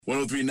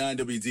1039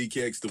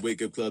 WDKX, the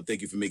Wake Up Club.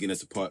 Thank you for making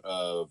us a part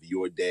of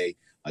your day.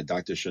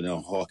 Dr.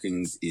 Seanelle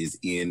Hawkins is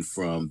in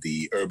from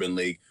the Urban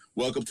League.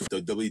 Welcome to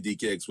the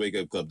WDKX Wake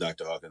Up Club,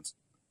 Dr. Hawkins.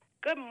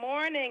 Good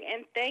morning,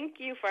 and thank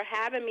you for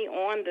having me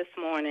on this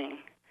morning.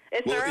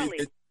 It's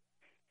early.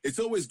 It's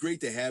always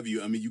great to have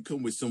you. I mean, you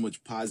come with so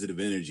much positive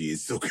energy.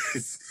 It's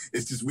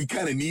just we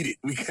kind of need it.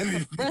 We kind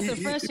of breath of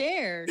fresh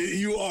air.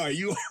 You are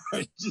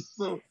just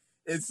so.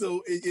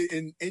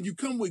 And you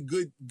come with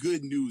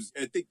good news.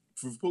 I think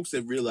for folks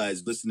that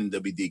realize listening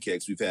to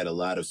WDKX, we've had a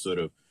lot of sort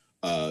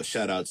of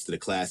shout outs to the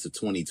class of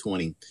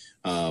 2020.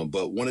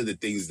 But one of the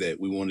things that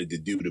we wanted to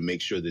do to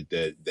make sure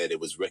that it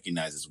was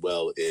recognized as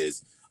well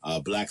is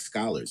Black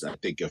scholars. I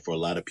think for a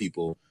lot of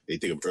people, they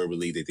think of Urban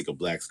League, they think of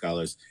Black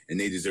scholars, and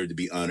they deserve to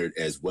be honored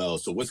as well.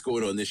 So what's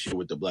going on this year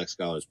with the Black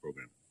Scholars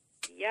Program?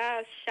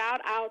 Yes,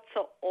 shout out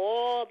to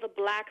all the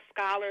Black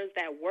scholars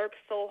that work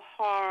so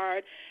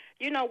hard.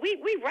 You know, we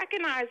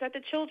recognize that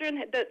the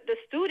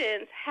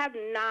students have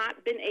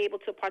not been able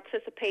to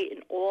participate in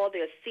all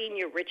their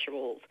senior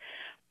rituals.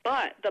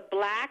 But the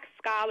Black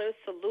Scholars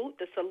Salute,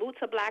 the salute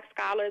to Black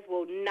scholars,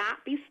 will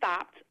not be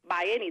stopped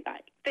by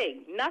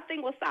anything.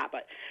 Nothing will stop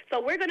it.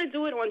 So we're going to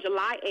do it on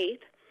July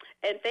 8th.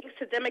 And thanks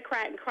to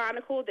Democrat and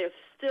Chronicle, they're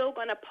still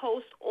going to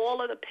post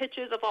all of the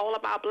pictures of all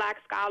of our Black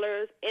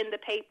scholars in the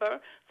paper.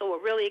 So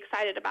we're really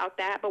excited about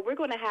that. But we're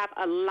going to have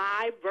a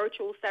live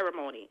virtual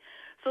ceremony.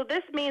 So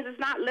this means it's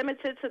not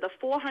limited to the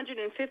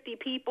 450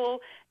 people.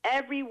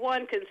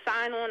 Everyone can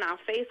sign on our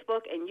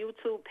Facebook and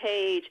YouTube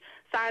page,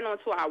 sign on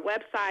to our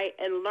website,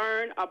 and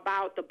learn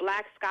about the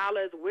Black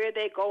scholars, where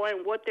they're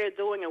going, what they're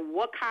doing, and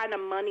what kind of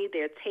money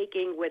they're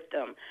taking with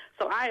them.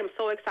 So I am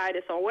so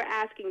excited. So we're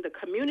asking the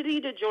community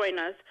to join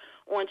us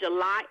on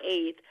July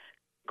 8th.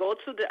 Go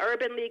to the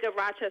Urban League of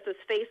Rochester's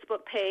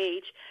Facebook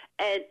page,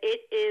 and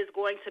it is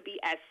going to be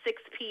at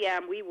 6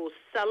 p.m. We will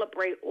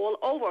celebrate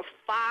over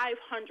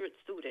 500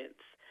 students.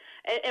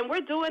 And we're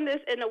doing this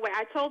in a way,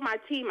 I told my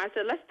team, I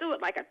said, let's do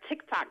it like a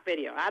TikTok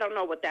video. I don't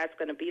know what that's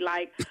going to be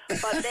like,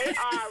 but they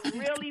are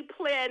really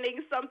planning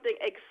something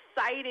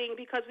exciting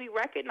because we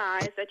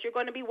recognize that you're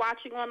going to be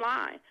watching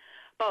online.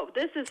 But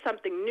this is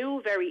something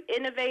new, very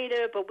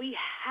innovative, but we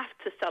have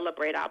to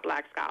celebrate our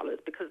Black scholars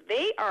because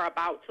they are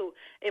about to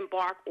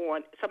embark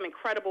on some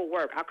incredible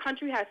work. Our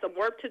country has some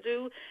work to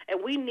do,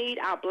 and we need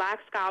our Black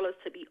scholars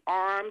to be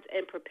armed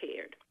and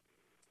prepared.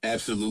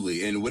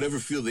 Absolutely. And whatever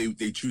field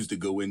they choose to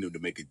go into to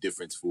make a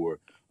difference for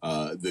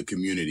the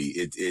community,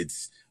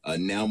 it's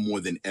now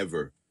more than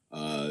ever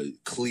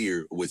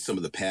clear what some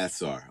of the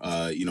paths are.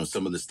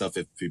 Some of the stuff,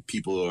 if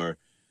people are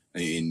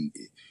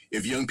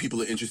if young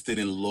people are interested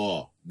in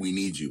law, we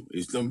need you.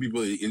 If some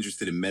people are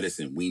interested in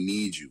medicine, we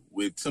need you.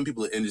 If some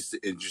people are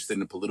interested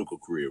in a political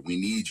career, we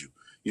need you.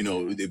 You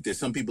know, if there's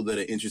some people that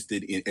are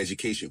interested in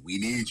education, we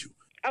need you.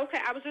 Okay,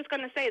 I was just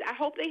going to say, I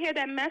hope they hear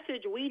that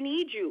message. We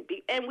need you,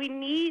 and we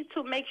need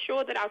to make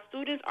sure that our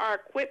students are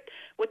equipped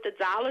with the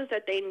dollars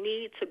that they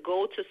need to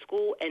go to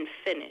school and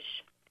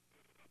finish.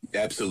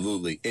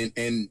 Absolutely.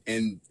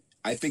 And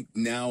I think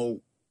now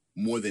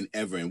more than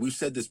ever, and we've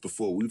said this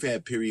before, we've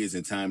had periods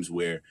and times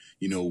where,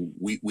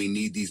 we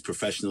need these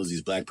professionals,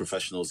 these Black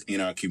professionals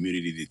in our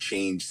community to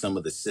change some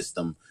of the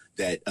system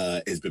that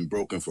has been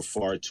broken for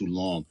far too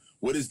long.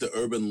 What is the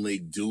Urban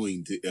League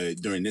doing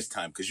during this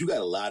time? Because you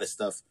got a lot of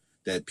stuff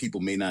that people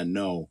may not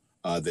know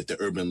that the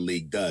Urban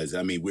League does.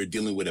 I mean, we're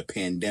dealing with a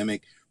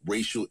pandemic,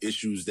 racial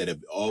issues that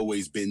have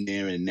always been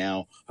there and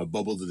now have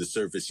bubbled to the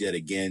surface yet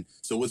again.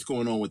 So what's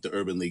going on with the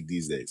Urban League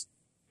these days?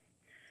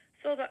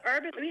 So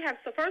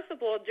first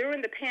of all,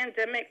 during the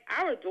pandemic,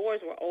 our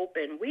doors were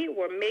open. We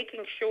were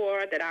making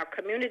sure that our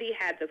community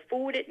had the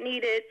food it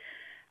needed,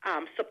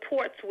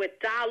 supports with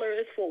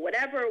dollars for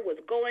whatever was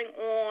going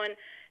on,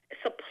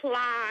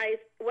 supplies,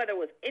 whether it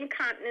was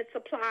incontinence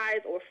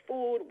supplies or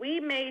food. We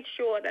made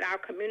sure that our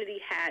community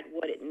had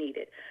what it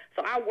needed.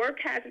 So our work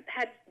had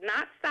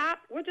not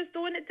stopped. We're just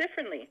doing it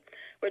differently.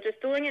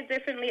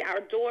 Our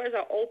doors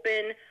are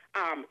open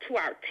to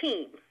our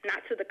team,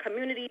 not to the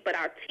community, but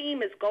our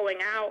team is going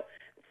out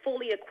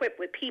fully equipped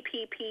with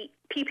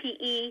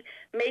PPE,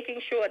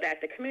 making sure that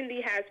the community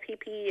has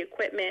PPE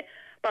equipment.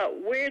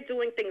 But we're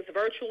doing things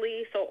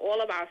virtually, so all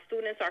of our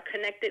students are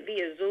connected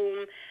via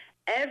Zoom.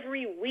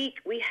 Every week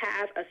we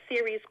have a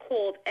series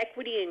called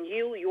Equity in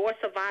You, Your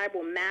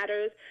Survival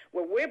Matters,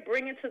 where we're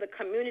bringing to the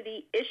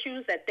community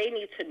issues that they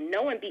need to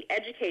know and be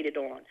educated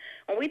on.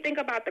 When we think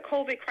about the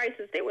COVID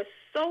crisis, there was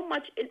so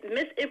much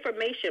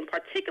misinformation,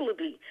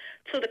 particularly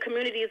to the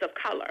communities of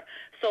color.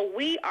 So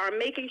we are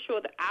making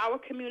sure that our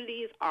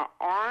communities are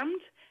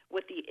armed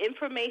with the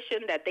information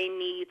that they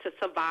need to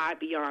survive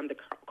beyond the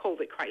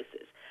COVID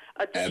crisis.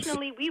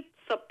 Additionally,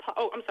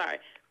 I'm sorry.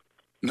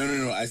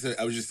 No.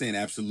 I was just saying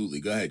absolutely.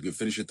 Go ahead. Go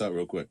finish your thought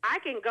real quick. I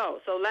can go.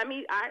 So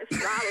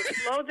I'll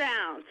slow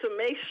down to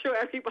make sure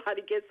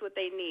everybody gets what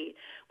they need.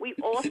 We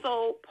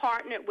also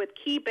partnered with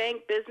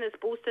KeyBank Business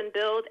Boost and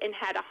Build and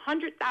had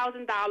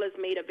 $100,000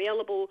 made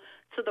available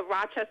to the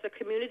Rochester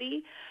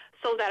community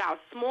so that our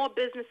small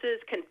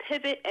businesses can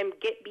pivot and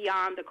get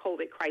beyond the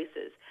COVID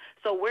crisis.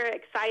 So we're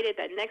excited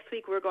that next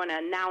week we're going to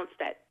announce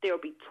that there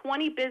will be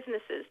 20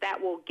 businesses that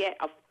will get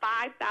a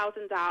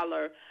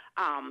 $5,000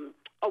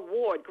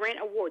 grant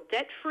award,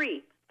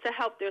 debt-free, to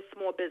help their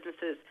small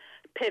businesses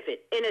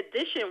pivot. In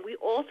addition, we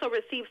also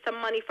received some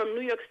money from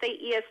New York State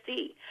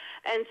ESD.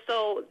 And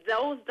so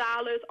those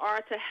dollars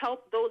are to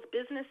help those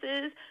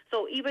businesses.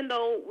 So even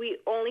though we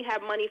only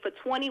have money for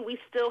 20, we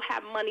still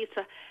have money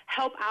to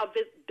help our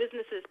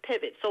businesses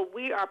pivot. So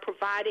we are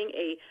providing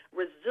a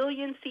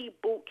resiliency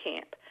boot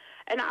camp.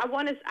 And I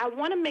want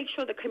to make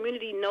sure the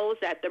community knows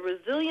that the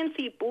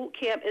resiliency boot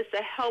camp is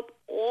to help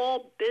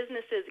all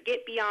businesses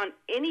get beyond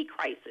any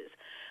crisis.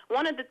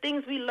 One of the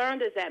things we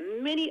learned is that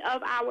many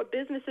of our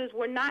businesses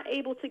were not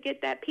able to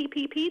get that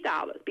PPP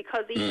dollars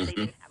because either they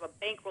didn't have a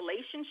bank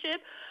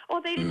relationship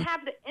or they didn't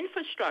have the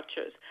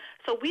infrastructures.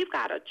 So we've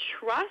got to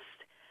trust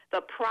the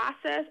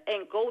process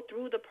and go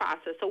through the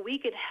process so we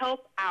can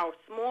help our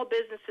small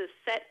businesses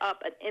set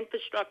up an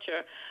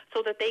infrastructure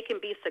so that they can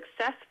be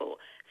successful,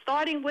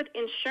 starting with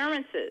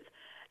insurances.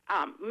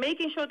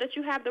 Making sure that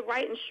you have the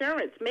right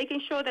insurance,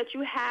 making sure that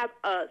you have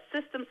a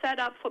system set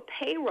up for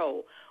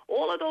payroll.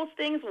 All of those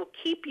things will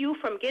keep you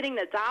from getting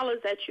the dollars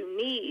that you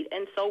need.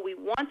 And so we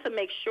want to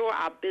make sure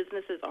our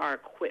businesses are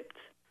equipped.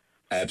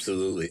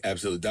 Absolutely.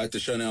 Dr.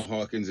 Seanelle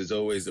Hawkins, as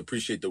always,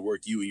 appreciate the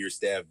work you and your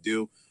staff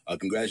do.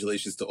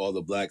 Congratulations to all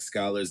the Black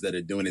scholars that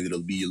are doing it.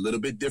 It'll be a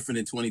little bit different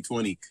in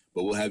 2020,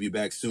 but we'll have you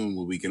back soon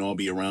where we can all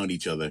be around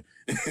each other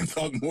and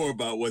talk more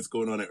about what's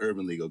going on at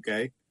Urban League,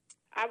 okay?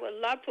 I would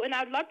love to, and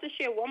I'd love to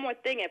share one more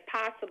thing if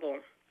possible.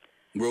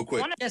 Real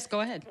quick. Yes,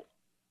 go ahead.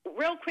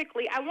 Real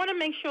quickly, I want to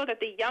make sure that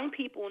the young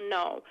people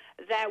know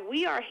that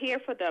we are here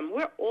for them.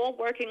 We're all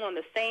working on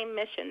the same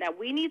mission, that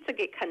we need to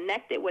get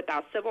connected with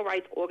our civil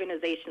rights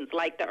organizations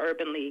like the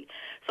Urban League.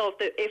 So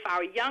if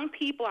our young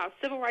people, our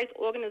civil rights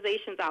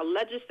organizations, our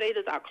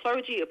legislators, our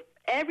clergy, if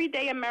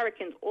everyday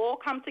Americans all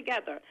come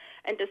together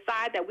and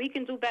decide that we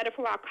can do better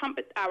for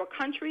our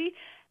country,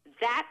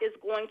 that is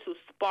going to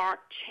spark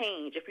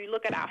change. If you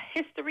look at our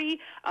history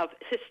of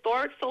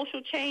historic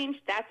social change,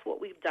 that's what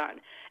we've done.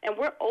 And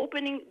we're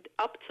opening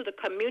up to the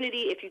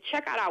community. If you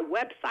check out our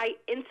website,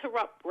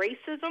 Interrupt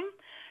Racism,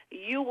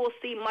 you will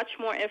see much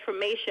more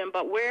information.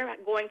 But we're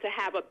going to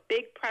have a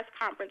big press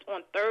conference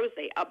on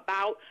Thursday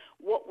about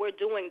what we're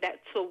doing,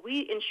 so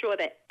we ensure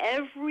that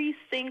every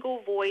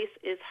single voice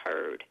is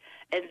heard.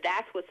 And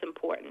that's what's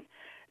important.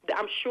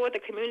 I'm sure the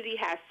community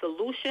has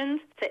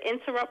solutions to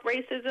interrupt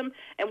racism,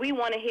 and we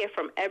want to hear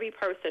from every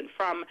person,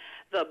 from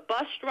the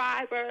bus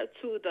driver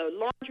to the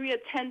laundry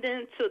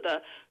attendant to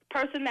the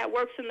person that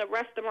works in the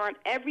restaurant.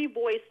 Every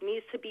voice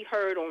needs to be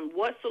heard on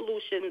what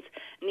solutions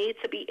need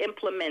to be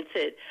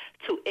implemented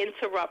to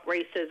interrupt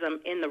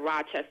racism in the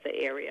Rochester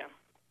area.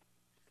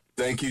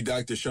 Thank you,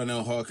 Dr.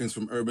 Seanelle Hawkins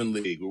from Urban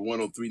League. We're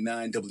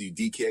 103.9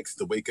 WDKX,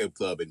 The Wake Up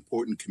Club,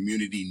 important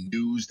community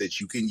news that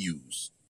you can use.